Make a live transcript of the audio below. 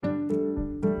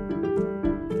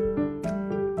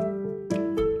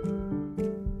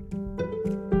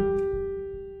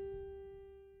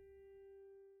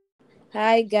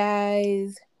Hi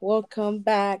guys, welcome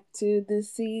back to the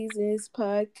Seasons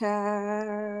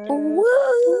podcast. Woo!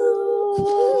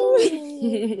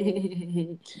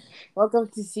 Welcome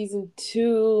to season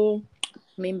 2.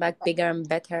 Coming back bigger and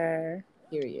better.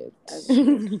 Period.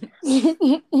 Agreed.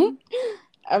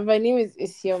 My name is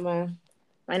Isioma.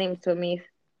 My name is Tommy.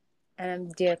 And I'm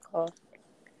Diego.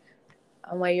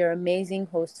 And we're your amazing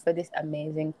host for this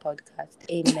amazing podcast.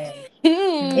 Amen.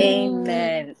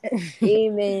 Amen.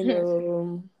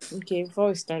 Amen. Okay, before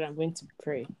we start, I'm going to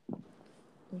pray.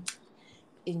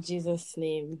 In Jesus'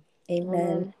 name.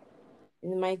 Amen. In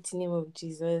the mighty name of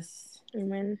Jesus.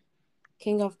 Amen.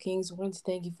 King of Kings, we want to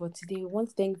thank you for today. We want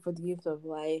to thank you for the gift of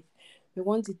life. We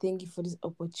want to thank you for this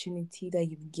opportunity that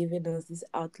you've given us, this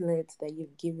outlet that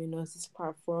you've given us, this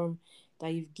platform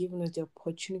that you've given us the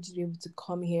opportunity to be able to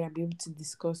come here and be able to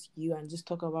discuss you and just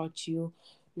talk about you.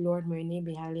 Lord, may your name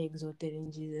be highly exalted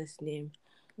in Jesus' name.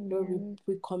 Lord,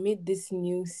 we commit this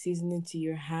new season into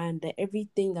your hand, that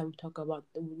everything that we talk about,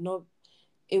 it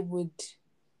would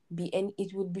be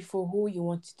for who you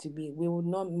want it to be. We will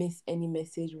not miss any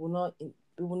message. We'll not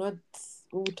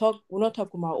talk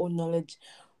from our own knowledge.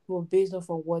 We're based off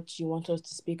of what you want us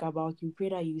to speak about. We pray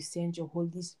that you send your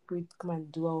Holy Spirit to come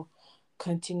and dwell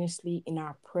continuously in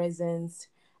our presence.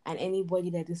 And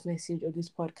anybody that this message or this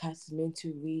podcast is meant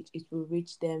to reach, it will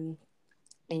reach them.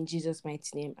 In Jesus' mighty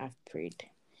name, I've prayed.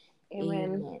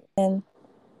 Amen. And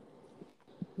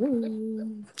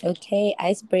Amen. okay,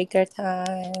 icebreaker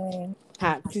time.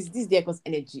 Please, this day cause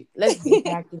energy. Let's be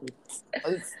cracking it.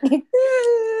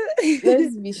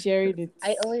 Let's be sharing it.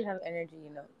 I always have energy,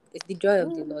 It's the joy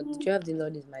of the Lord. The joy of the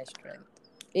Lord is my strength.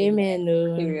 Amen.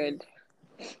 Period.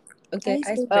 Okay,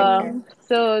 Icebreaker. icebreaker.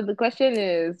 So the question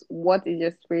is, what is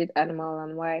your spirit animal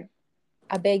and why?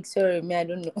 I beg, sorry, me, I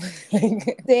don't know.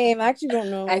 Same. I actually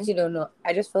don't know. I actually don't know.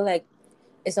 I just feel like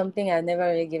it's something I've never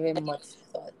really given much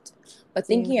thought. But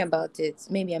thinking about it,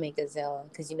 maybe I'm a gazelle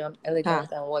because I'm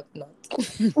elegant and whatnot.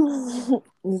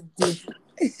 It's deep.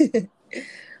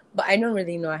 But I don't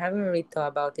really know. I haven't really thought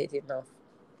about it enough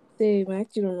Same. I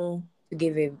actually don't know. to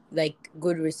give a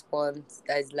good response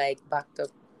that is backed up.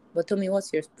 But tell me,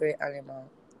 what's your spirit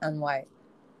animal and why?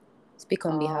 Speak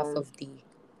on behalf of the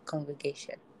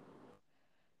congregation.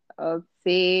 I'll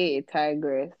say a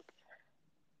tigress.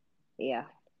 Yeah.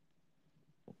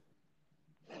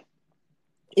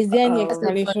 Is there any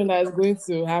explanation that is going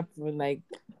to happen? I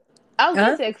was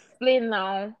going to explain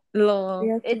now. Law.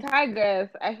 A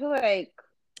tigress. I feel like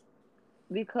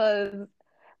because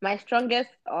my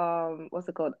strongest what's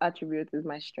it called attribute is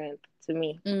my strength to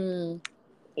me.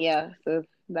 Yeah. So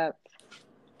that's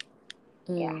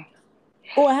yeah.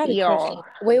 Oh, I had a question.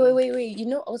 Wait.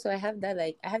 Also, I have that,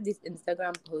 I have this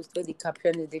Instagram post where the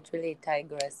caption is literally a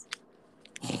tigress.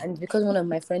 And because one of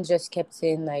my friends just kept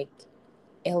saying,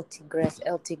 El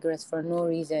Tigress for no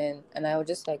reason. And I was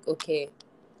just like, okay.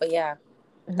 But yeah,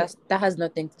 that has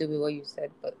nothing to do with what you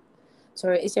said. But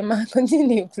sorry, Isioma,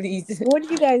 continue, please. What do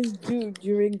you guys do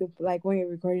during when you're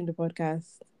recording the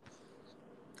podcast?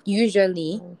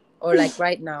 Usually, or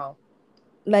right now?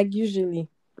 Usually.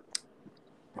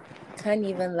 Can't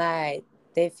even lie.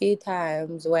 There are a few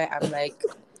times where I'm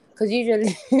because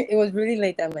usually it was really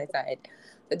late on my side.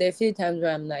 So there are a few times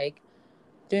where I'm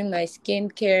doing my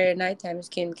skincare, nighttime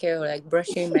skincare, or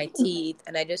brushing my teeth,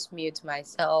 and I just mute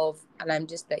myself, and I'm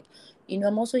just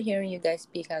I'm also hearing you guys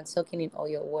speak and soaking in all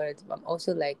your words, but I'm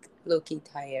also low-key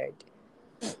tired.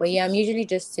 But yeah, I'm usually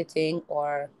just sitting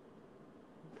or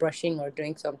brushing or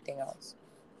doing something else.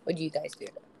 What do you guys do?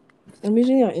 I'm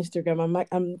usually on Instagram.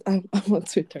 I'm on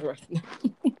Twitter right now.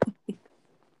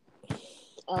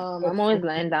 I'm always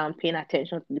lying down paying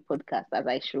attention to the podcast as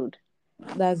I should.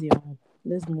 That's your one.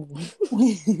 Let's move on.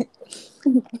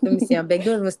 Let me see. I beg,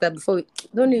 don't even start before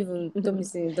let me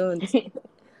see, don't.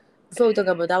 Before we talk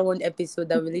about that one episode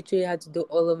that we literally had to do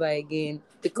all over again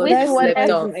because we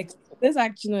slept off. Let's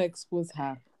actually not expose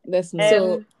her. Let's not.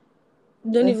 So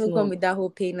don't even come with that whole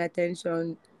paying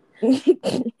attention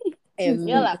narrative.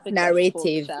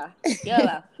 Y'all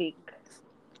are fake.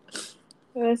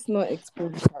 Let's not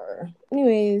expose her.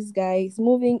 Anyways, guys,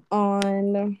 moving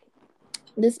on.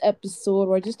 This episode,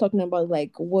 we're just talking about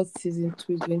what season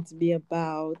 2 is going to be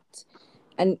about,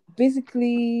 and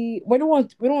basically, we don't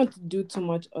want to do too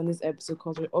much on this episode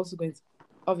because we're also going to,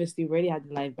 obviously, we already had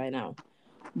the live by now,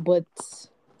 but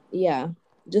yeah,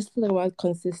 just talk about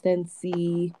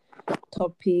consistency,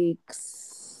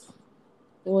 topics,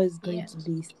 what is going to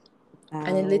be,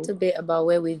 and a little bit about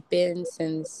where we've been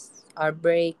since our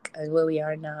break and where we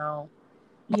are now,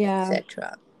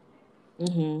 etc.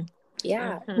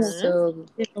 Yeah. So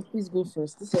please go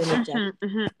first. This is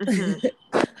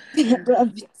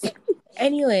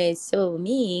Anyway, so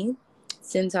me,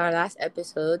 since our last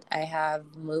episode, I have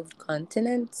moved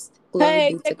continents. Glory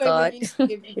Hey, be to check on the God. uni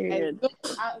baby guys. Period.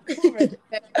 Don't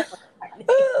respect my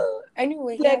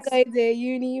Anyway, check yes. out the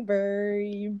uni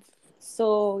babe.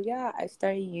 So yeah, I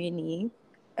started uni.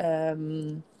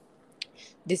 Um,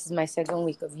 this is my second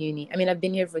week of uni. I mean, I've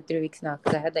been here for 3 weeks now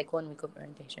because I had like 1 week of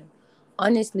orientation.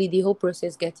 Honestly, the whole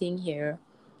process getting here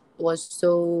was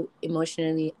so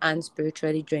emotionally and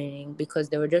spiritually draining because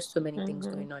there were just so many things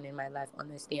Mm-hmm. going on in my life,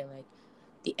 honestly, and like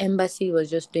the embassy was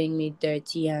just doing me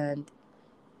dirty, and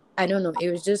I don't know, it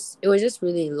was just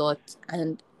really a lot.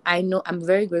 And I know I'm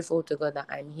very grateful to God that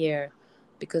I'm here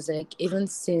because like even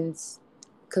since,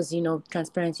 because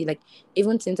transparency, like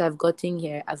even since I've gotten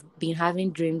here, I've been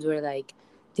having dreams where like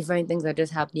different things are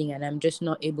just happening and I'm just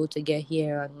not able to get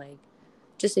here, and like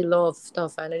just a lot of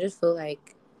stuff, and I just feel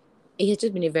like it has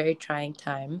just been a very trying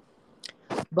time.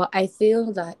 But I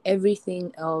feel that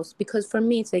everything else, because for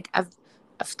me it's like I've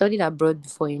studied abroad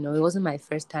before, it wasn't my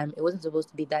first time. It wasn't supposed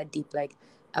to be that deep. Like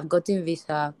I've gotten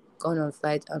visa, gone on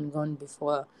flights and gone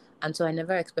before, and so I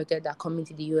never expected that coming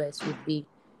to the US would be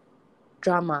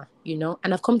drama.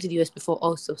 And I've come to the US before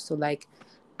also, so like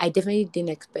I definitely didn't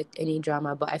expect any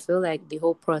drama, but I feel like the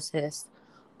whole process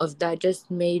of that just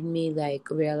made me like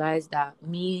realize that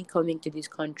me coming to this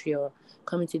country or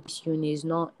coming to this uni is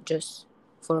not just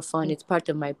for fun. It's part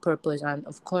of my purpose, and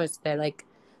of course they're like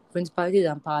principalities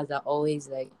and powers are always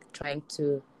like trying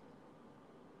to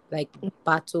like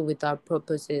battle with our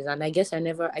purposes. And I guess I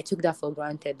took that for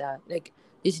granted, that like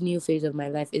this new phase of my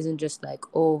life isn't just like,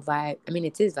 oh, vibe. I mean,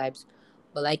 it is vibes,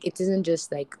 but like it isn't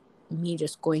just like me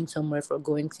just going somewhere for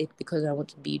going sake because I want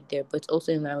to be there, but it's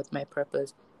also in line with my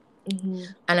purpose. Mm-hmm.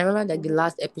 And I remember like the Mm-hmm.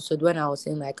 last episode when I was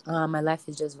saying like, my life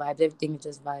is just vibes, everything is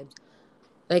just vibes.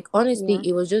 Like honestly, Yeah.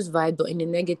 it was just vibe, but in a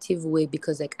negative way,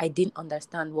 because like I didn't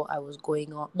understand what was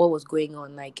going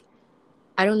on. Like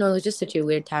I don't know, it was just such a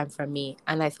weird time for me,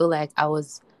 and I feel like I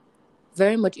was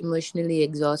very much emotionally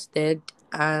exhausted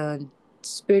and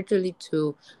spiritually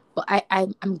too. But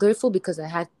I'm grateful because I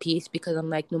had peace, because I'm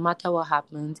like, no matter what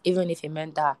happens, even if it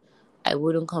meant that I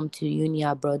wouldn't come to uni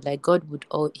abroad, like God would,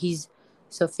 he's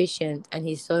sufficient and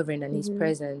he's sovereign and he's Mm-hmm.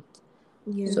 present.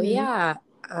 So Yeah.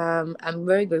 Mm-hmm. yeah, I'm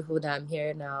very grateful that I'm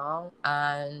here now.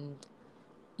 And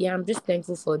yeah, I'm just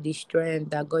thankful for the strength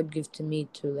that God gives to me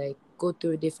to like go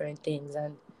through different things,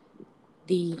 and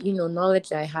the knowledge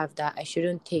that I have, that I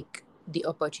shouldn't take the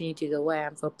opportunities or where I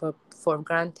am for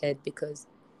granted, because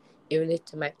it relates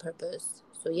to my purpose.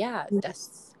 So yeah,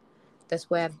 that's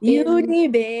where I've been. Uni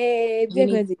babe. Check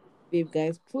Uni, out the babe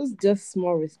guys. Put just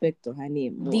small respect to her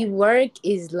name the more. work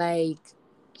is like,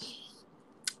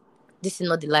 this is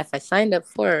not the life I signed up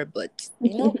for, but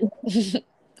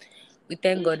we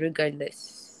thank God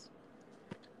regardless.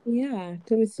 Yeah.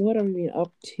 Tell me, see what have you been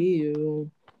up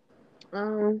to?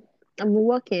 Um, I'm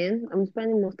working. I'm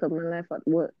spending most of my life at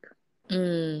work,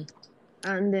 Mm,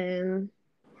 and then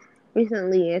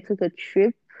recently I took a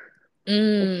trip,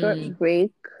 a short mm.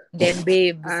 break, Them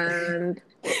babes. and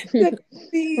Check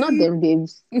not the them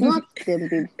babes, not them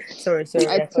babes. Sorry, I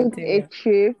yeah, took a continue.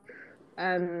 trip,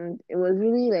 and it was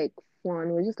really like fun.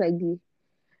 It was just like the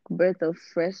breath of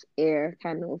fresh air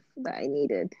kind of that I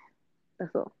needed.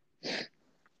 That's all.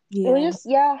 It was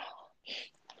yeah.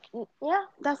 just yeah,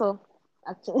 that's all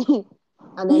actually.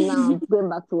 And then now I'm going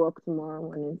back to work tomorrow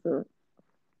morning. So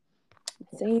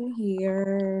Same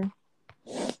here.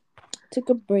 Took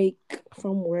a break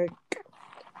from work,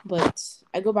 but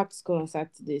I go back to school on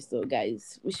Saturday. So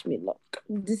guys, wish me luck.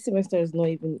 This semester is not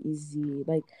even easy.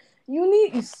 Like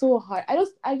uni is so hard. I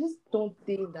just don't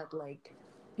think that like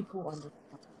people understand.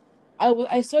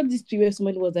 I saw this tweet where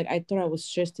somebody was like, I thought I was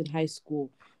stressed in high school.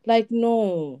 Like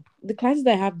no, the classes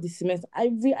that I have this semester,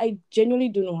 I genuinely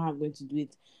don't know how I'm going to do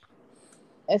it,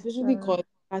 especially uh, because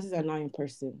classes are now in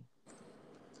person.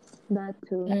 that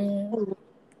too. Mm. That's what's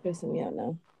stressing me out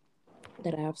now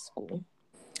that I have school.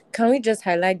 Can we just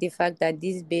highlight the fact that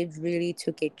these babes really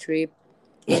took a trip,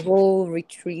 a whole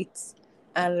retreat,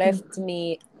 and left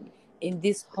me in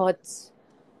this hot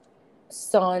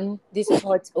sun, this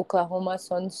hot Oklahoma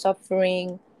sun,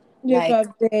 suffering? Like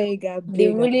Like, I they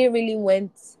beg. really, really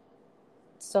went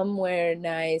somewhere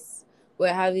nice.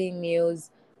 We're having meals.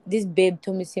 This babe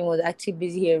told me she was actually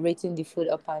busy here rating the food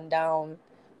up and down.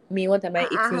 Me, what am I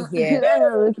eating here? Should I not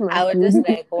rate my I was just food?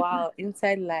 like, wow,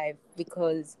 inside life,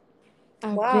 because I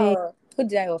beg. wow, who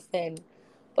did I offend?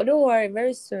 But don't worry,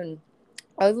 very soon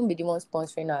I'll even be the one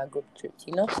sponsoring our group trips.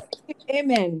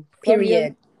 Amen. From your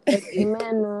Period. God,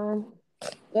 Amen. God,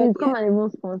 Please yeah. come and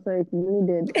even sponsor it.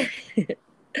 You needed.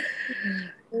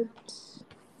 But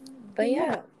But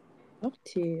yeah, yeah, up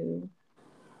to.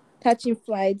 Catching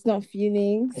flights, not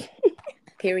feelings.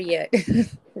 Period.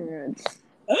 Period.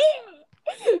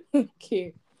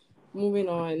 Okay, moving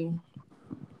on.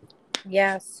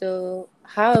 Yeah, so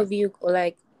how have you,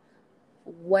 like,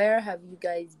 where have you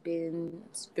guys been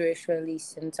spiritually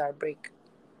since our break?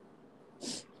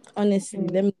 Honestly,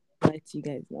 let Mm. me lie to you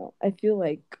guys now. I feel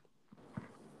like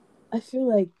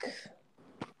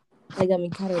I'm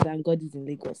in Canada and God is in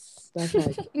Lagos. That's how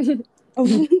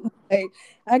I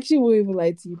actually won't even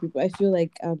lie to you people. I feel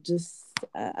like I'm just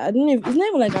I don't know if it's not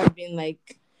even like I've been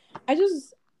like I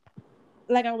just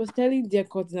like I was telling dear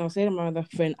cousin, I was telling my other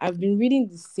friend, I've been reading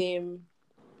the same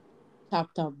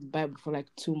chapter of the Bible for like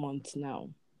 2 months now.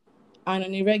 And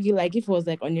on a regular, like if it was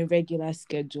like on a regular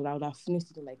schedule, I would have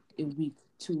finished it in like a week,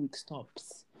 2 weeks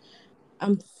tops.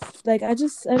 Like I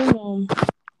don't know.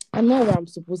 I'm not where I'm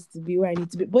supposed to be, where I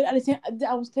need to be. But at the same,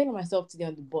 I was telling myself today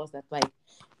on the bus that like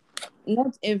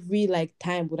not every like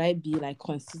time would I be like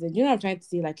consistent. You know what I'm trying to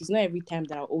say? Like it's not every time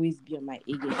that I'll always be on my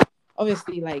A game.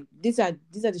 Obviously, like these are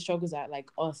the struggles that like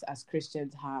us as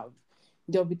Christians have.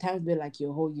 There'll be times where like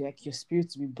your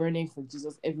spirit will be burning for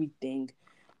Jesus, everything.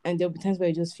 And there'll be times where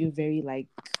you just feel very like,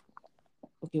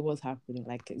 okay, what's happening?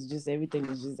 Like it's just everything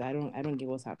is just I don't get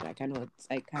what's happening.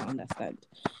 I can't understand.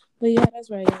 But yeah, that's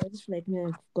where I am. I just feel like me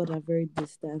and God are very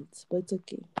distant. But it's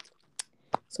okay.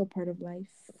 It's all part of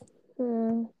life.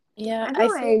 Mm. Yeah, I I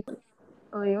feel feel. like.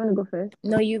 Oh, you want to go first?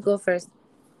 No, you go first.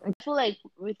 I feel like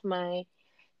with my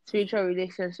spiritual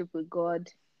relationship with God,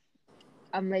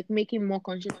 I'm like making more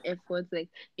conscious efforts, like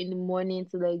in the morning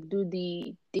to like do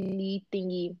the daily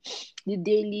thingy, the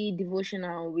daily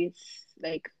devotional with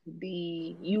like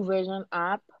the U version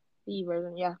app, the U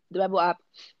version, yeah, the Bible app,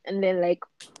 and then like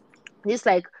just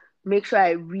like make sure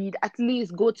I read, at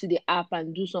least go to the app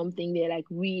and do something there, like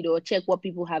read or check what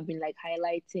people have been like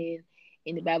highlighting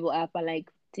in the Bible app, and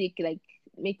like take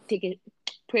a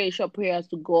pray short prayers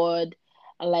to God,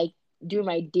 and like during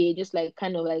my day, just like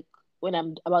kind of like when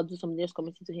I'm about to do something, just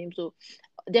committing to Him. So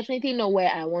definitely know where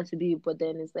I want to be, but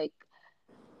then it's like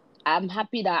I'm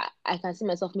happy that I can see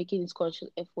myself making these conscious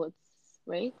efforts.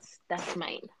 Right, that's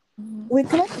mine. Wait,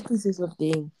 can I quickly say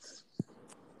something?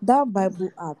 That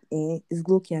Bible app is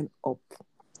looking up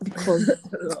because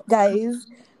guys,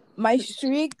 the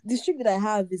streak that I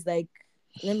have is like,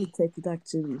 let me check it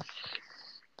actually.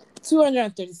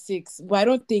 236. But I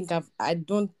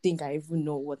don't think I even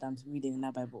know what I'm reading in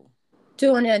that Bible.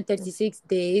 236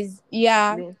 days.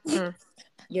 Yeah. Hmm.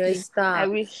 You're a See, I star.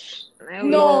 wish, I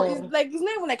wish. No, it's No, like it's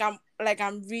not even like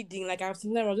I'm reading. Like I'll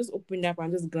just open it up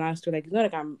and just glance through. Like it's not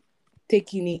like I'm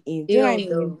taking it in. Do you know what I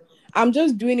still mean? though. I'm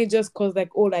just doing it just cause like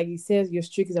oh like it says your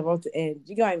streak is about to end.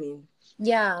 Do you know what I mean?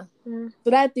 Yeah. Hmm. So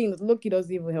that thing, look, it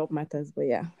doesn't even help matters. But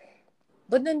yeah.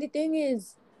 But then the thing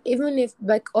is, even if,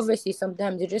 like, obviously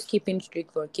sometimes you're just keeping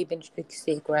strict for keeping strict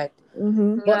sake, right?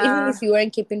 Mm-hmm. But even Yeah. if you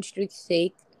weren't keeping strict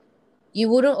sake, you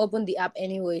wouldn't open the app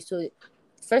anyway. So,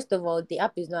 first of all, the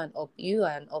app is not an up. You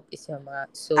are an up is your man.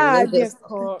 So Ah, dear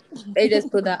God. let's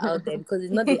just put that out there, because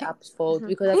it's not the app's fault.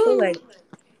 Because I feel like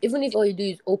even if all you do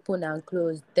is open and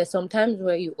close, there's sometimes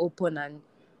where you open and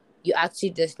you actually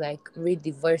just like read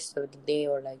the verse of the day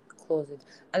or like close it.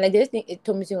 And like this thing,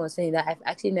 Tommy was saying that I've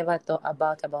actually never thought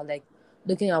about like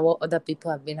looking at what other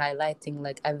people have been highlighting.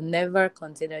 Like I've never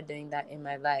considered doing that in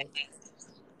my life,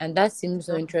 and that seems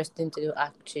so interesting to do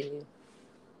actually.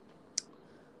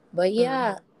 But Hmm.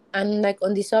 yeah, and like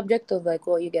on the subject of like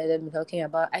what you guys have been talking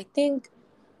about, I think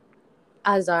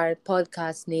as our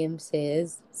podcast name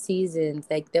says, seasons,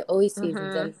 like they're always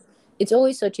seasons, Mm-hmm. and it's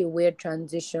always such a weird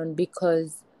transition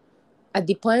because at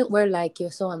the point where like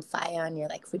you're so on fire and you're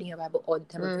like reading your Bible all the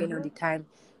time and praying all the time,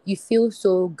 you feel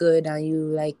so good and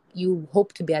you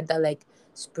hope to be at that like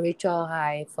spiritual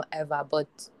high forever.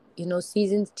 But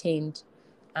seasons change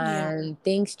Yeah. and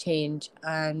things change,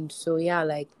 and so yeah,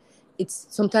 like it's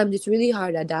really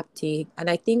hard adapting. And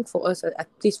I think for us, at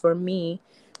least for me,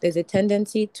 there's a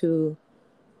tendency to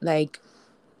like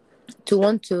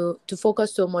want to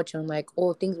focus so much on like,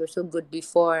 oh, things were so good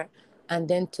before, and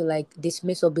then to like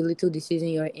dismiss or belittle the season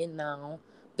you're in now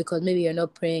because maybe you're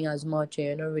not praying as much or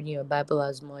you're not reading your Bible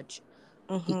as much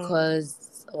Mm-hmm.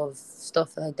 because of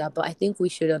stuff like that. But I think we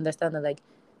should understand that like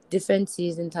different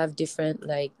seasons have different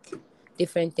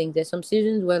things. There's some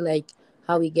seasons where like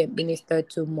how we get ministered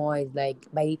to more is like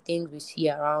by the things we see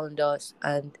around us,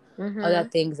 and other Mm-hmm.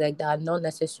 things like that, not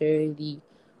necessarily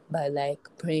by like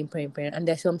praying. And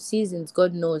there's some seasons,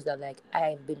 God knows that like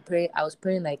I was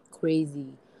praying like crazy.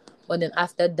 But then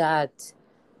after that,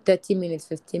 30 minutes,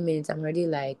 15 minutes, I'm already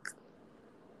like,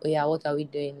 oh yeah, what are we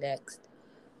doing next?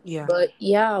 Yeah. But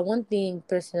yeah, one thing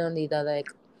personally that like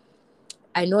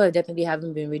I know I definitely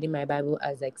haven't been reading my Bible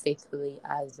as like faithfully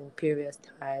as in previous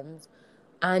times.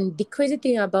 And the crazy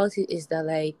thing about it is that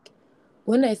like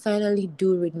when I finally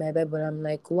do read my Bible, I'm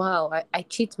like, wow, I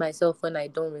cheat myself when I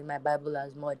don't read my Bible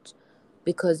as much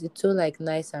because it's so like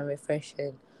nice and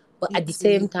refreshing. But at the It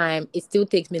same is. time, it still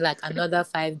takes me like another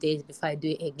 5 days before I do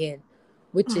it again,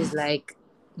 which is like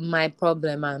my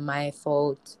problem and my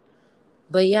fault.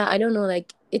 But yeah, I don't know,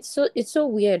 like it's so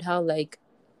weird how like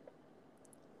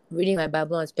reading my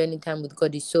Bible and spending time with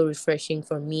God is so refreshing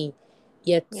for me.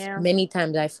 Yet Yeah. many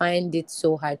times I find it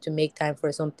so hard to make time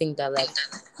for something that like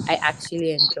I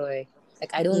actually enjoy.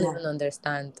 Like I don't Yeah, even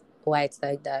understand why it's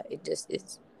like that. It just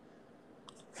is.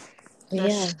 But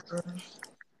that's yeah. true.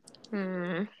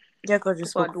 Hmm. Yeah, God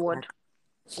just spoke What? for What? me.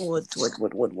 What?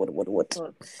 What?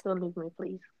 Don't leave me,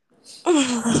 please.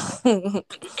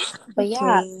 But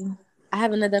yeah, Okay. I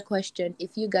have another question.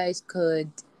 If you guys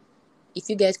could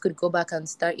go back and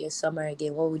start your summer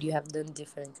again, what would you have done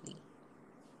differently?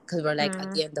 Because we're like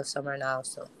at Hmm. the end of summer now,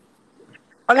 so.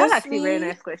 That's actually a very Honestly,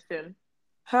 nice question.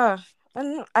 huh?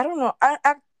 I don't know.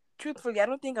 Truthfully, I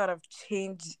don't think I'd have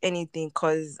changed anything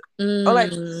because all I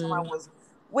did this summer Mm. was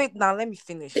wait. Now let me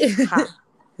finish. Ha,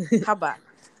 haba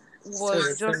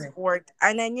was Sorry, just sorry. work,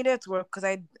 and I needed to work because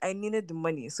I needed the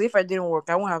money. So if I didn't work,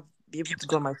 I won't have be able to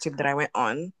go on my trip that I went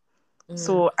on. Mm.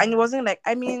 So and it wasn't like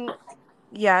I mean,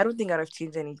 yeah, I don't think I'd have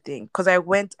changed anything because I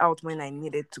went out when I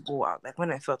needed to go out. Like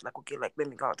when I felt like okay, like let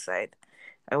me go outside.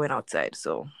 I went outside.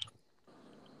 So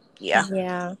yeah.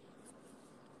 Yeah.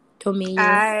 Tommy,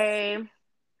 you. I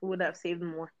would have saved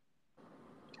more.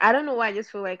 I don't know why. I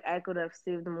just feel like I could have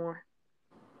saved more.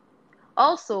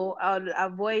 Also, I would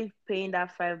avoid paying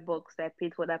that $5 I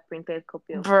paid for that printed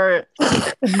copy of. But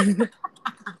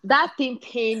That thing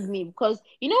pained me because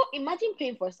imagine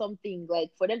paying for something like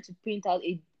for them to print out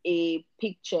a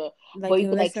picture, but like a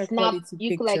lesser quality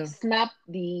you could like picture. snap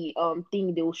the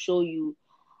thing they will show you,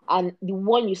 and the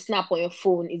one you snap on your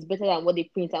phone is better than what they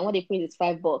print, and what they print is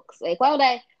 $5. Like why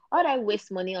would I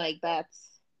waste money like that?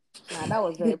 Nah, that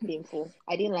was very painful.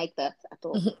 I didn't like that at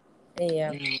all.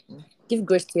 Yeah. Mm. Give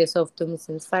grace to yourself, Tommy,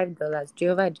 since $5.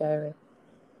 Jehovah Jireh.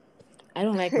 I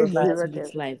don't like Provide. robots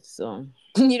with life, so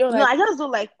You don't No, like. I just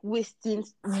don't like wasting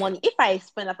money. If I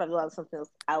spend that $5 on something else,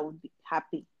 I would be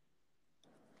happy.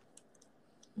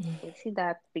 You see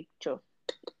that picture?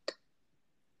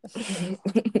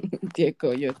 dear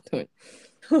God, your turn.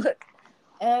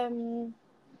 um.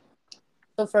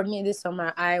 So for me this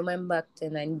summer, I went back to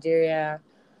Nigeria.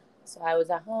 So I was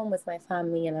at home with my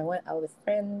family, and I went out with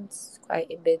friends quite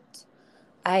a bit.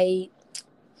 I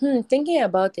thinking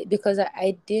about it because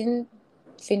I didn't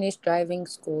finish driving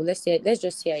school. Let's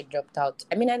just say I dropped out.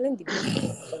 I mean, I learned the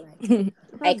basics, but like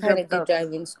I Not kind of dropped did out.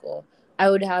 driving school. I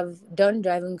would have done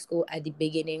driving school at the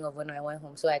beginning of when I went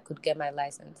home, so I could get my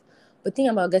license. But thing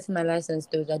about getting my license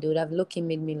though is that they would have looking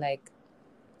made me like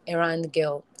around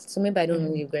girl. So maybe I don't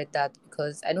really Mhm. regret that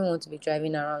because I don't want to be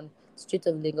driving around. Streets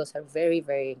of Lagos are very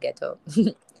very ghetto.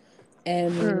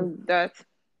 um, That.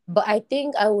 but I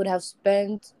think I would have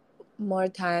spent more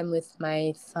time with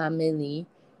my family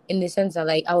in the sense that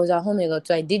like I was at home a lot,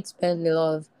 so I did spend a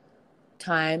lot of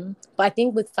time. But I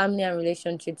think with family and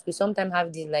relationships, we sometimes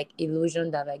have this like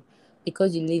illusion that like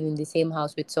because you live in the same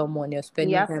house with someone, you're You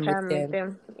spending have time with time with them.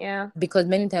 them. Yeah. Because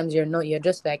many times you're not. You're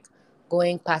just like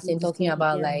going passing, The talking same,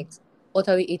 about yeah. like what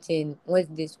are we eating? What's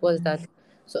this? What's that? Mhm.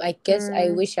 So I guess I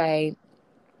Mm, wish I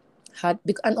had.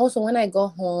 And also when I got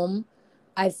home,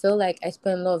 I feel like I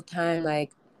spent a lot of time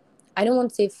like I don't want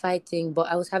to say fighting, but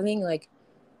I was having like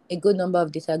a good number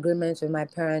of disagreements with my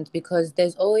parents because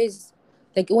there's always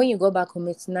like when you go back home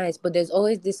it's nice, but there's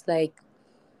always this like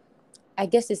I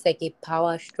guess it's like a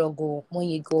power struggle when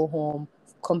you go home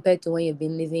compared to when you've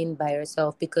been living by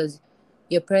yourself because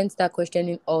your parents start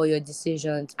questioning all your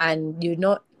decisions and you're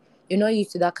not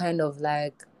used to that kind of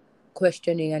like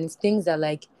questioning, and it's things that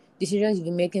like decisions you've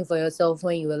been making for yourself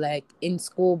when you were like in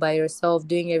school by yourself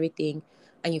doing everything,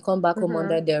 and you come back home mm-hmm.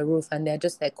 under their roof and they're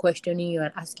just like questioning you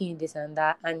and asking you this and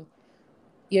that, and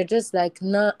you're just like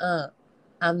nah.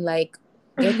 I'm like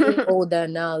getting older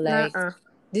now, like Nuh-uh.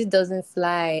 this doesn't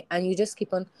fly, and you just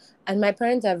keep on. And my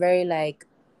parents are very like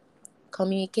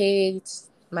communicate.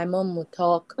 My mom will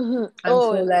talk, Mhm. and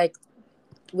so Oh, like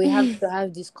we have to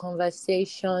have these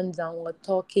conversations and we're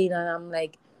talking, and I'm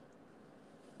like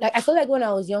I feel like when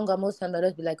I was younger, most times I'd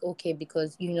just be like okay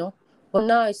because but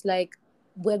now it's like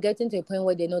we're getting to a point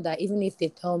where they know that even if they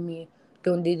tell me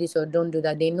don't do this or don't do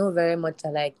that, they know very much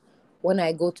that like when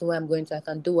I go to where I'm going to, I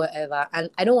can do whatever, and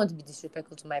I don't want to be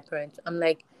disrespectful to my parents. I'm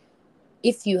like,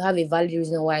 if you have a valid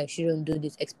reason why I shouldn't do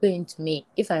this, explain to me.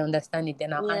 If I understand it,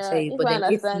 then I'll answer yeah. you. If But I then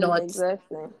if understand it not,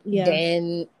 exactly. Yeah.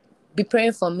 then be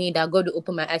praying for me that God will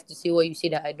open my eyes to see what you see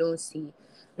that I don't see.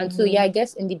 And so yeah, I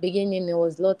guess in the beginning it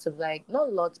was lots of like,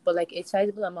 not lots, but like a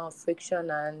sizable amount of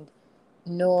friction and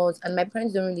no's. And my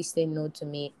parents don't really say no to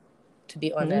me, to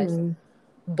be honest.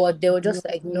 But they were just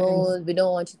like, Nice. no, we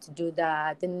don't want you to do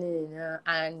that.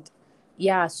 And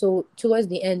yeah, so towards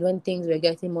the end, when things were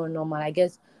getting more normal, I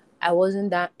guess I wasn't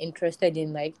that interested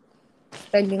in like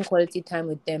spending quality time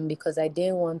with them because I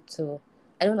didn't want to.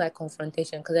 I don't like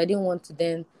confrontation because I didn't want to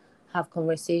then have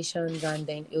conversations and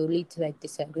then it will lead to like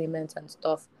disagreements and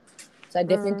stuff. So I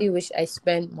definitely wish I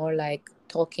spent more like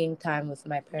talking time with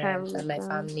my Time parents and with my them.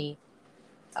 family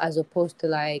as opposed to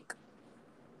like,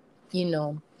 you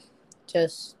know,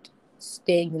 just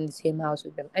staying in the same house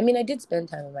with them. I mean, I did spend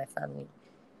time with my family,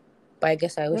 but I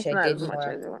guess I wish It's I not did as much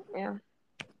more. as you want. Yeah,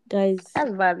 Guys,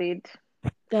 that's valid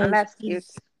and guys, that's cute.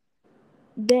 please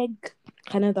beg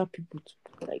Canada people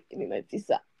to like give me my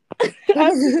visa. I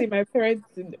haven't seen my parents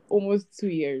in almost 2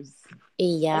 years. I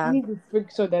Yeah, need the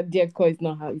friction that their core is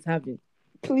not is having.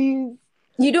 Please.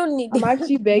 you don't need. I'm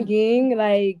actually begging,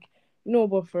 like, no,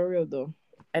 but for real though.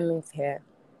 I mean, fair.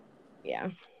 Yeah.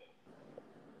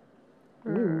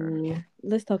 Hmm. Ooh.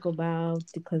 Let's talk about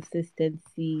the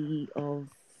consistency of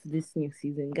this new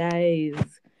season.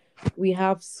 Guys, we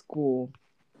have school.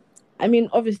 I mean,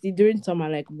 obviously during summer,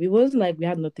 like it wasn't like we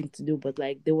had nothing to do, but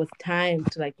like there was time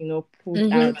to like, put out Mm-hmm.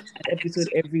 an episode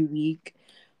every week.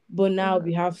 But now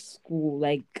we have school.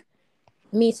 Like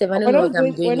Me, Seb, I don't know what I'm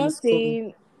we're doing in not school.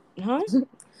 saying, huh?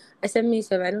 I said, me,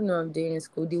 Seb, I don't know what I'm doing in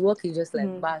school. The work is just like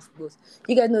Mhm. bass boost.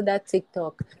 You guys know that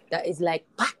TikTok that is like,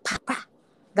 pa, pa, pa.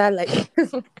 That like,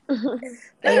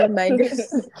 never mind.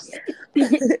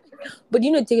 But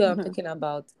you know TikTok I'm talking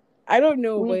about. I don't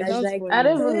know, but Which it That's sounds like, I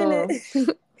don't funny. even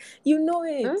know. you know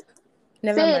Hmm? it.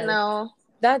 Never Say it mind. now.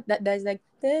 That's like,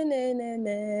 then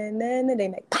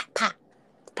like, pa, pa,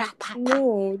 pa, pa, pa.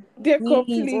 No, they're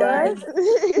Please, What? complete.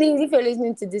 guys. Please, if you're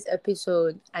listening to this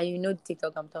episode and you know the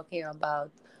TikTok I'm talking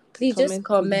about, please just Comment, please.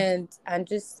 comment and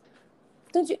just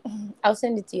don't you. I'll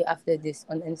send it to you after this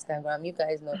on Instagram. You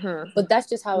guys know, Hmm. but that's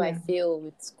just how I Yeah. feel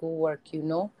with schoolwork.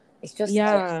 It's just like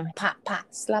Yeah. pat pat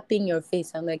slapping your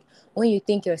face. I'm like when you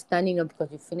think you're standing up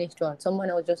because you finished one, someone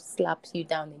else just slaps you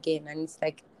down again, and it's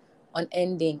like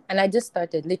unending. And I just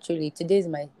started literally. Today's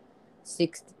my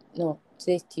sixth. No,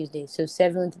 today's Tuesday, so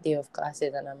seventh day of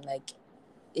classes, and I'm like,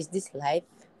 is this life?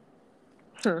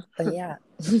 But yeah.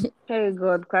 Hey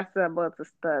God, classes are about to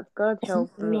start. God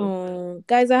help me. No,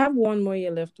 guys, I have one more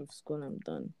year left of school. I'm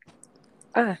done.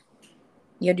 Ah,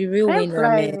 you're the real Time winner,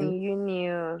 flies man. in uni.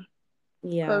 Cause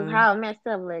Yeah. how? I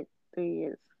still have like 3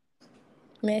 years.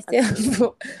 Man, I At still least.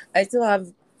 have, I still have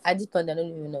at this point I don't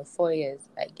even know 4 years,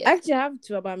 I guess. Actually, I have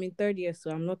two, but I'm in third year,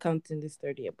 so I'm not counting this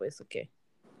third year, but it's okay.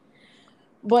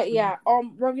 But yeah,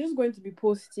 we're just going to be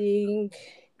posting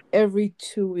every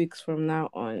 2 weeks from now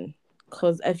on,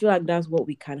 because I feel like that's what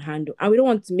we can handle, and we don't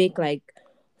want to make like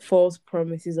false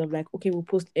promises of like, okay, we'll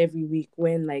post every week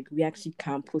when like we actually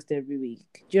can't post every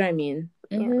week. Do you know what I mean?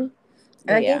 Yeah. Mm-hmm. And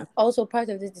But I yeah, think also part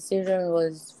of this decision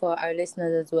was for our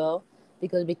listeners as well,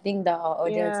 because we think that our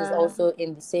audience is Yeah. also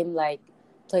in the same like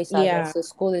place as us. yeah, So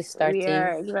school is starting.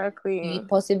 Yeah. You Exactly.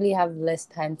 possibly have less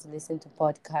time to listen to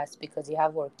podcasts because you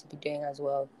have work to be doing as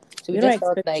well. So we we don't just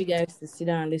thought expect you like guys to sit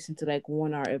down and listen to like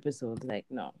 1 hour episodes. Like,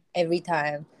 no, every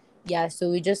time. Yeah, so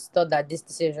we just thought that this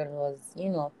decision was,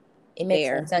 it makes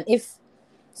sense. fair. And if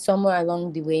somewhere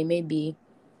along the way maybe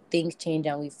things change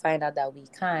and we find out that we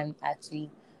can actually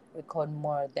record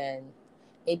more, then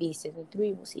maybe season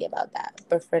three we'll see about that.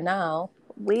 But for now,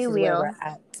 We this is where we're will.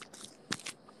 at.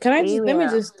 Can I We just let me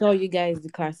will. just tell you guys the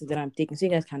classes that I'm taking so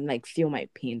you guys can like feel my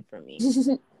pain for me.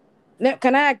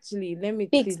 Can I actually let me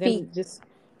Speak, please let speak. me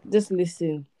just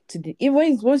listen to the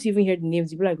even once you even hear the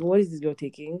names, you'll be like, what is this girl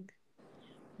taking?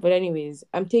 But anyways,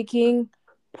 I'm taking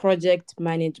project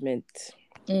management.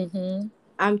 Mm-hmm.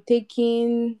 I'm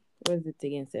taking what is it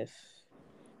again, Seth?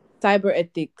 Cyber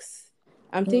ethics.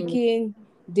 I'm Mm. taking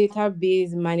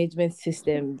database management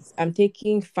systems. I'm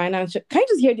taking financial. Can you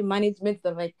just hear the management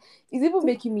stuff? Like, it's even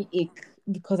making me ache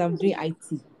because I'm doing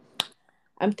IT.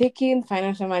 I'm taking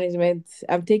financial management.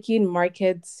 I'm taking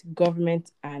markets,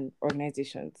 government, and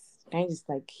organizations. Can you just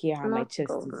like hear how my Not chest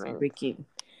is government. breaking?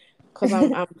 Because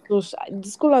I'm so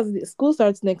the school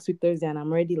starts next week Thursday, and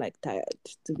I'm already like tired,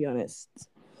 to be honest.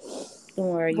 Don't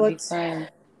worry, you'll be But fine.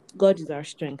 God is our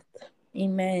strength.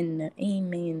 Amen.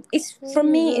 Amen. It's for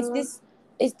me, Yeah.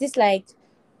 it's this like,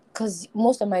 because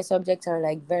most of my subjects are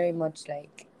like very much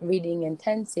like reading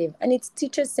intensive, and it's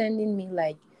teachers sending me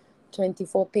like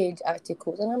 24-page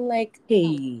articles, and I'm like,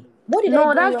 Hey, what did I No,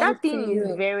 do that wrong to thing is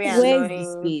you? very where's the annoying.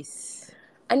 space?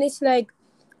 And it's like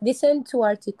they send two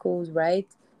articles, right?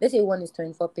 let's say one is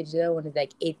 24 pages, the other one is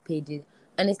like 8 pages,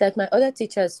 and it's like my other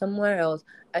teachers somewhere else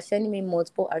are sending me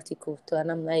multiple articles too,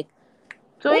 and I'm like,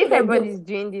 So what if did I do? everybody's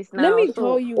doing this Let now, me tell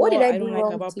so you What did what I I do don't like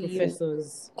wrong about to you?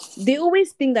 professors. They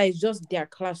always think that it's just their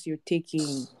class you're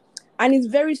taking. And it's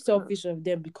very selfish of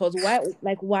them because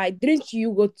why didn't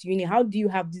you go to uni? How do you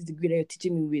have this degree that you're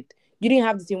teaching me with? You didn't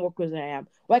have the same work as I am.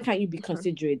 Why can't you be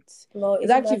considerate? No, It's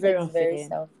isn't actually that very it's very unfair.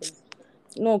 selfish?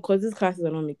 No, because these classes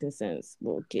are not making sense.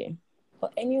 But okay.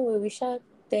 But anyway, we shall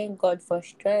thank God for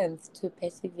strength to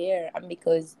persevere, and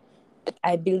because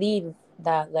I believe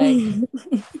that like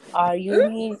our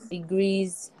uni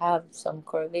degrees have some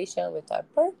correlation with our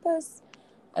purpose,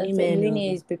 and so Amen.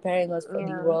 uni is preparing us for the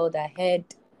yeah, world ahead,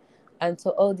 and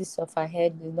so all this stuff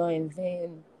ahead is not in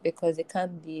vain because it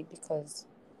can't be, because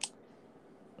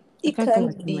I it can't come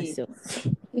and can't kill be. myself.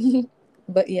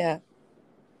 But yeah,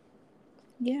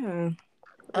 Yeah.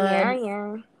 yeah, and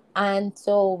yeah. and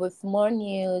so with more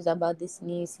news about this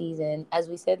new season, as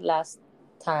we said last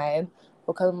time,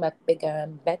 we're coming back bigger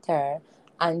and better.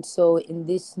 And so in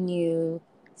this new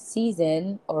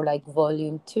season, or like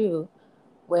volume 2,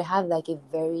 we have like a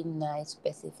very nice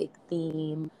specific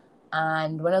theme,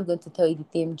 and we're not going to tell you the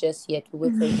theme just yet. We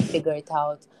wait for you to figure it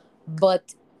out.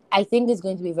 But I think it's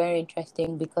going to be very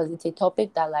interesting because it's a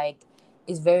topic that like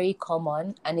is very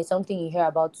common, and it's something you hear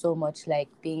about so much, like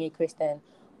being a Christian.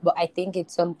 But I think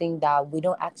it's something that we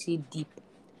don't actually deep,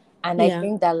 and I Yeah.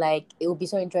 think that like it will be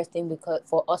so interesting because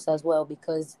for us as well,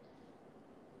 because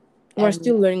We're um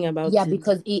still learning yeah, about it.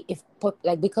 because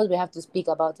like because we have to speak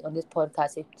about it on this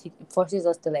podcast, it forces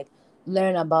us to like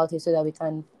learn about it so that we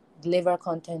can deliver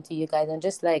content to you guys, and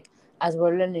just like as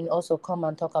we're learning, also come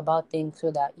and talk about things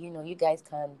so that you guys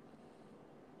can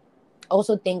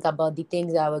also think about the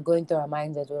things that were going through our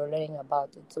minds as we were learning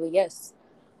about it. So yes,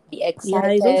 be Yeah,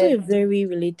 it's also excited. a very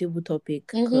relatable topic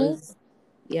Mm-hmm. because,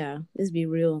 yeah, let's be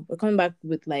real. We're coming back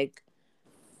with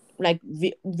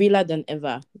realer than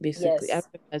ever, basically. I don't Yes, know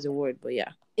if that's a word, but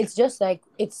yeah. it's just like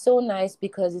it's so nice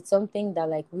because it's something that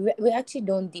like we actually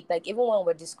don't deep, like even when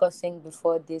we're discussing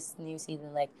before this new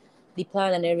season, like the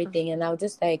plan and everything, and I was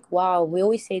just like, wow, we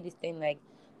always say this thing like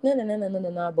no no no no no no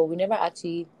no, but we never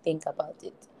actually think about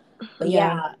it. But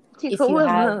Yeah. yeah, if Chico you was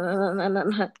have no. no no no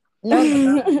no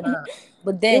no,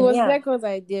 but It then was yeah, Deco's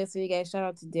idea, so you guys shout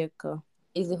out to Deco.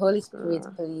 it's the Holy Spirit,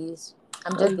 Mm. please.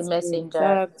 I'm just Holy the Spirit. Shout messenger.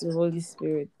 out to Holy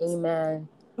Spirit. Amen.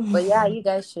 But yeah, you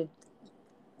guys should,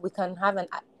 we can have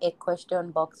a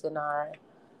question box in our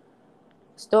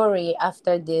story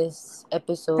after this Can I,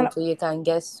 episode so you can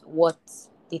guess what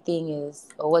the thing is,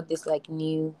 or what this like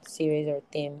new series or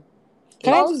theme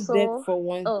can I is. just beg Also, for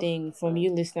one oh, thing from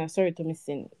you, listener? Sorry to miss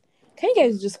in. Can you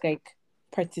guys just like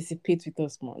participate with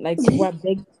us more? Like, we're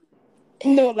beg.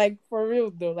 No, like for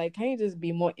real though. Like, can you just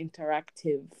be more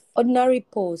interactive? Ordinary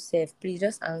poll safe, please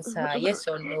just answer yes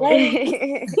or no. Like,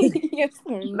 that's yes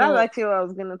or no? actually what I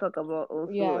was gonna talk about.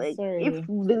 Also, Yeah, like if sorry.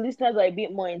 the listeners are a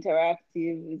bit more interactive,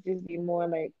 it just be more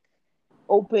like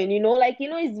open. Like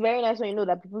it's very nice when you know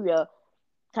that people are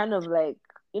kind of like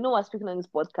we're speaking on this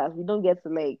podcast. We don't get to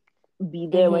like be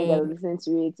there when you guys are Mm-hmm. listening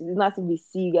to it. It's not to be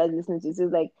see you guys listening to it. So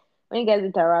it's like when you guys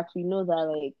interact, we know that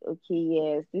like okay,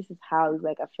 yes, this is how it's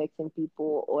like affecting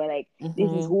people, or like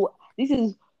Mm-hmm. this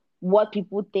is what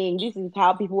people think. This is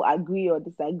how people agree or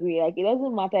disagree. Like it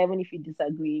doesn't matter even if you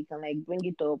disagree, you can like bring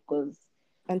it up because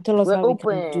And tell us we're how we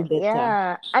can do open. better.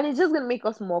 Yeah, and it's just gonna make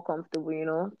us more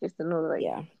comfortable. Just to know like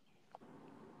Yeah.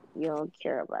 you don't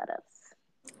care about us.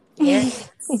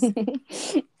 Yes.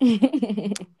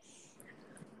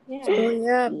 Yeah. So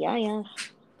yeah. Yeah, yeah.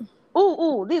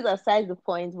 Oh, these are size the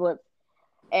points, but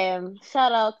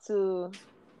shout out to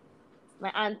my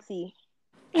auntie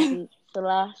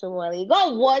Shola Shomali.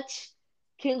 Go watch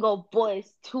King of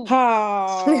Boys 2.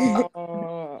 Ha.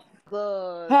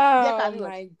 God. Yeah, Oh have you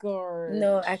watched? my god.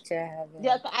 No, actually I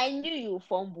Yeah, haven't. I knew you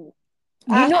fumble.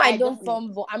 You know I I just don't knew.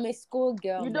 fumble. I'm a school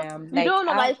girl, You don't ma'am. you Like don't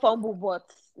normally fumble, but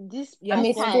You I'm have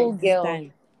this a school time, fumbled this girl.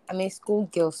 time. I'm a school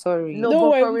girl, sorry. no, Don't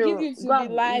but worry, for we give real, you to the you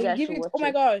live. We guys give should you oh watch my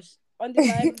it. gosh. On the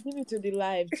live, we give you to the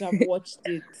live to have watched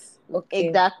it. Okay.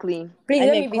 Exactly. Please And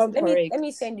let then me be come let me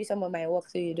correct. send you some of my work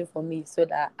so you do for me so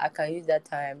that I can use that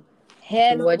time to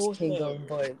Hell watch ho King hell. of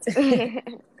Boys.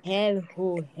 Hell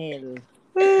ho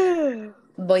hell.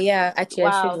 But yeah, actually I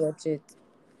should Wow. watch it.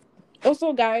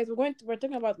 Also, guys, we're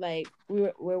talking about like we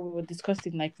were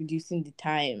discussing like reducing the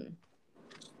time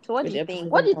So what with do the you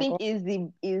think? episodes What and do you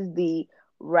think is the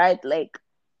right like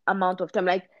amount of time?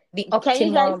 Like, The can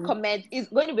you guys optimum. comment? It's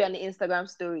going to be on the Instagram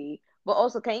story, but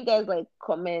also can you guys like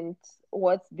comment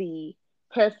what the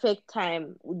perfect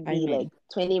time would be? Like timing.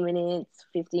 20 minutes,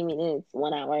 50 minutes,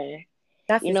 1 hour.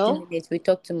 That you 15 know? minutes, we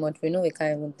talk too much. We know we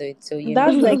can't even do it. So,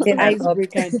 That's like the lighten that up.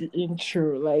 icebreaker at the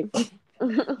intro, like.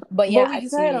 But But yeah, we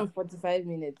decided actually, on 45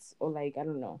 minutes, or like I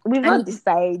don't know. We've I not mean,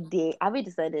 decided. Have we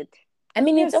decided? it's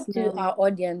Yes, up to no. our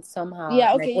audience somehow,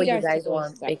 Yeah, like okay, you what you guys guys tell us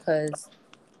want, that. because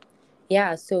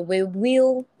yeah, so we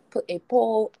will put a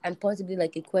poll and possibly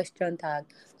like a question tag.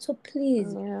 So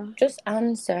please Yeah. just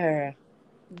answer.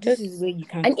 This is Just where you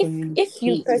can and if you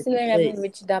communicate with personally haven't us.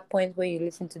 reached that point where you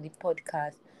listen to the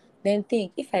podcast, then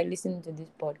think, if I listen to this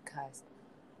podcast,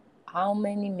 how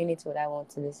many minutes would I want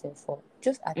to listen for?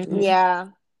 Just at least Mm-hmm. Yeah.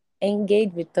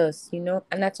 engage with us,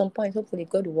 and at some point, hopefully,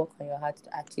 God will work on your heart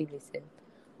to actually listen.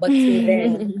 But till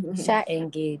then, Amen. shall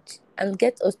engage and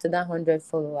get us to that 100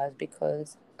 followers,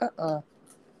 because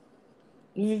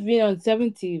We've been on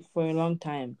 70 for a long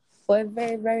time. for a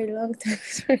very, very long time.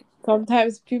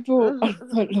 Sometimes people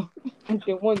unfollow and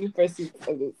the one new person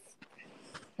follows.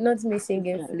 Not me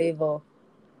singing flavor.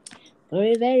 For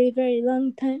a very, very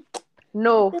long time.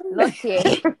 No, not here.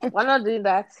 We're not doing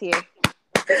that here.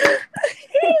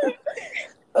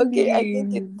 Okay, I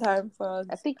think it's Please. time for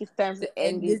I us think it's time to to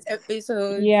end end it. this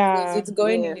episode because Yeah. it's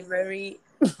going in Yes. a very,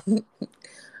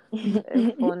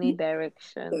 A funny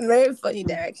direction. very funny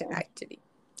direction, actually.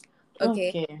 Okay,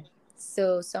 Okay.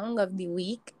 so song of the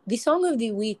week. The song of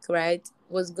the week, right,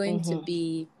 was going to Mm-hmm.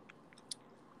 be.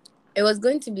 It was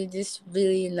going to be this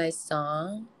really nice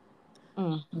song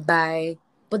Mm. by.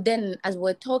 But then, as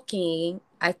we're talking,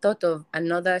 I thought of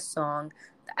another song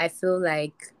that I feel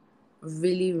like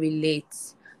really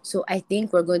relates. So I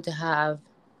think we're going to have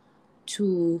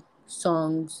two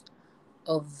songs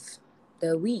of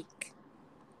the week.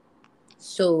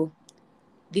 So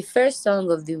the first song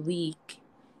of the week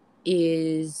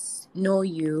is Know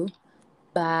You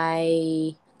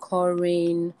by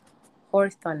Corinne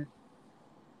Horton.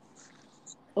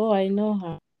 Oh, I know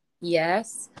her.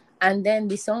 Yes. And then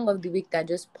the song of the week that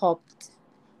just popped,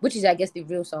 which is I guess the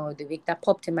real song of the week that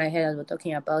popped in my head as we're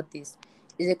talking about this,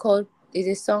 is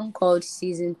a song called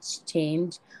Seasons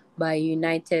Change by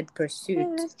United Pursuit.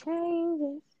 Business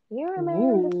changes. You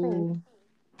remain the same. Ooh.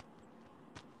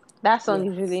 That song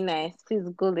is really Yes. nice. Please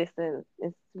go listen.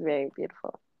 It's very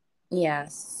beautiful. Yeah.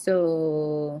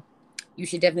 So you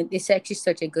should definitely, it's actually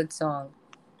such a good song.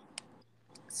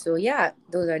 So yeah,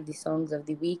 those are the songs of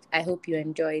the week. I hope you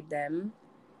enjoyed them.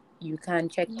 You can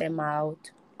check them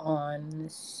out on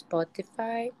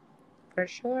Spotify for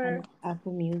sure. And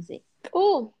Apple Music.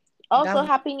 Oh, also Down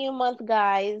happy new month,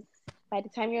 guys. By the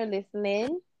time you're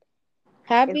listening, it's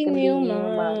Happy gonna be New new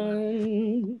month.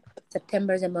 Month.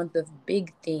 September is a month of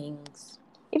big things.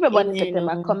 If you're born in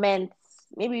September, Amen. comment.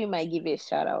 Maybe we might give you a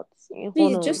shout out. Who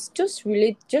Please knows? just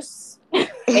relate, just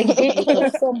engage with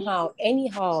us somehow,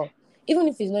 anyhow. Even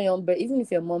if it's not your own birthday, even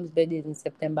if your mom's birthday is in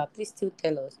September, please still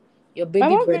tell us. Your My baby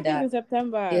mom's birthday is brother, in your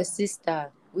September.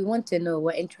 sister. We want to know.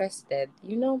 We're interested.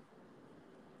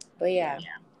 But yeah,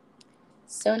 Yeah.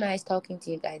 so nice talking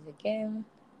to you guys again.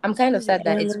 I'm This kind of is the sad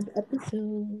that end it's of the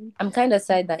episode. I'm kind of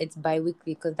sad that it's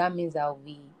bi-weekly, because that means that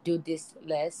we do this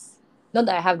less. Not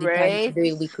that I have the time to Right? do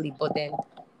it weekly, but then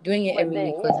doing it But every then,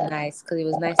 week was yeah. nice, because it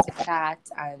was nice to chat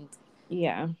and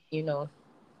Yeah. you know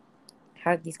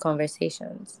have these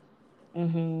conversations.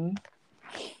 Mm-hmm.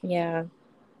 Yeah.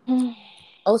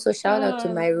 Also, shout out to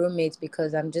Ah. my roommates,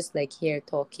 because I'm just like here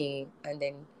talking, and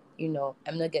then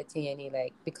I'm not getting any,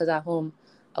 like, because at home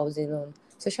I was alone.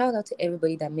 So shout out to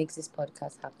everybody that makes this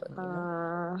podcast happen.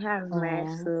 That's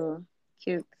nice. Oh. So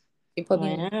cute. You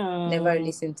probably never Wow.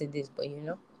 listen to this, but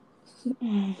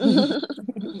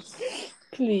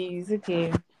Please,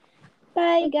 okay.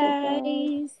 Bye, Okay, guys.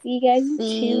 guys. See you guys in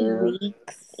See two you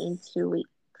weeks. in 2 weeks.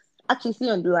 Actually, see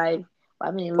you on the live.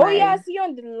 I mean, Oh yeah, live. see you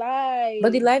on the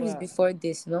but the live. live is before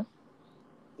this, no?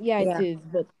 Yeah, it Yeah. is.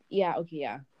 But yeah, okay,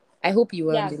 yeah. I hope you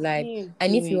were on Yeah, the see live. you in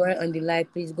And two if you weeks. weren't on the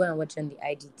live, please go and watch on the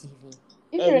IGTV.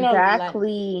 If you're not on the live,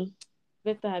 Exactly.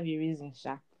 better have your reason,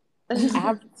 Sha. I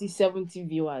have to see 70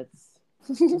 viewers.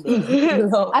 Today.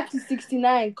 No. Actually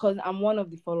 69 because I'm one of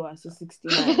the followers, so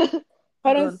 69. If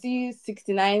I don't Good. see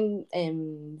 69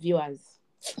 viewers,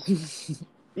 it's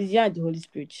you and the Holy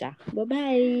Spirit, Sha.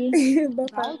 Bye-bye. Bye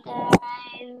Bye, bye.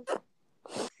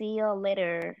 guys. See you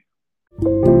later.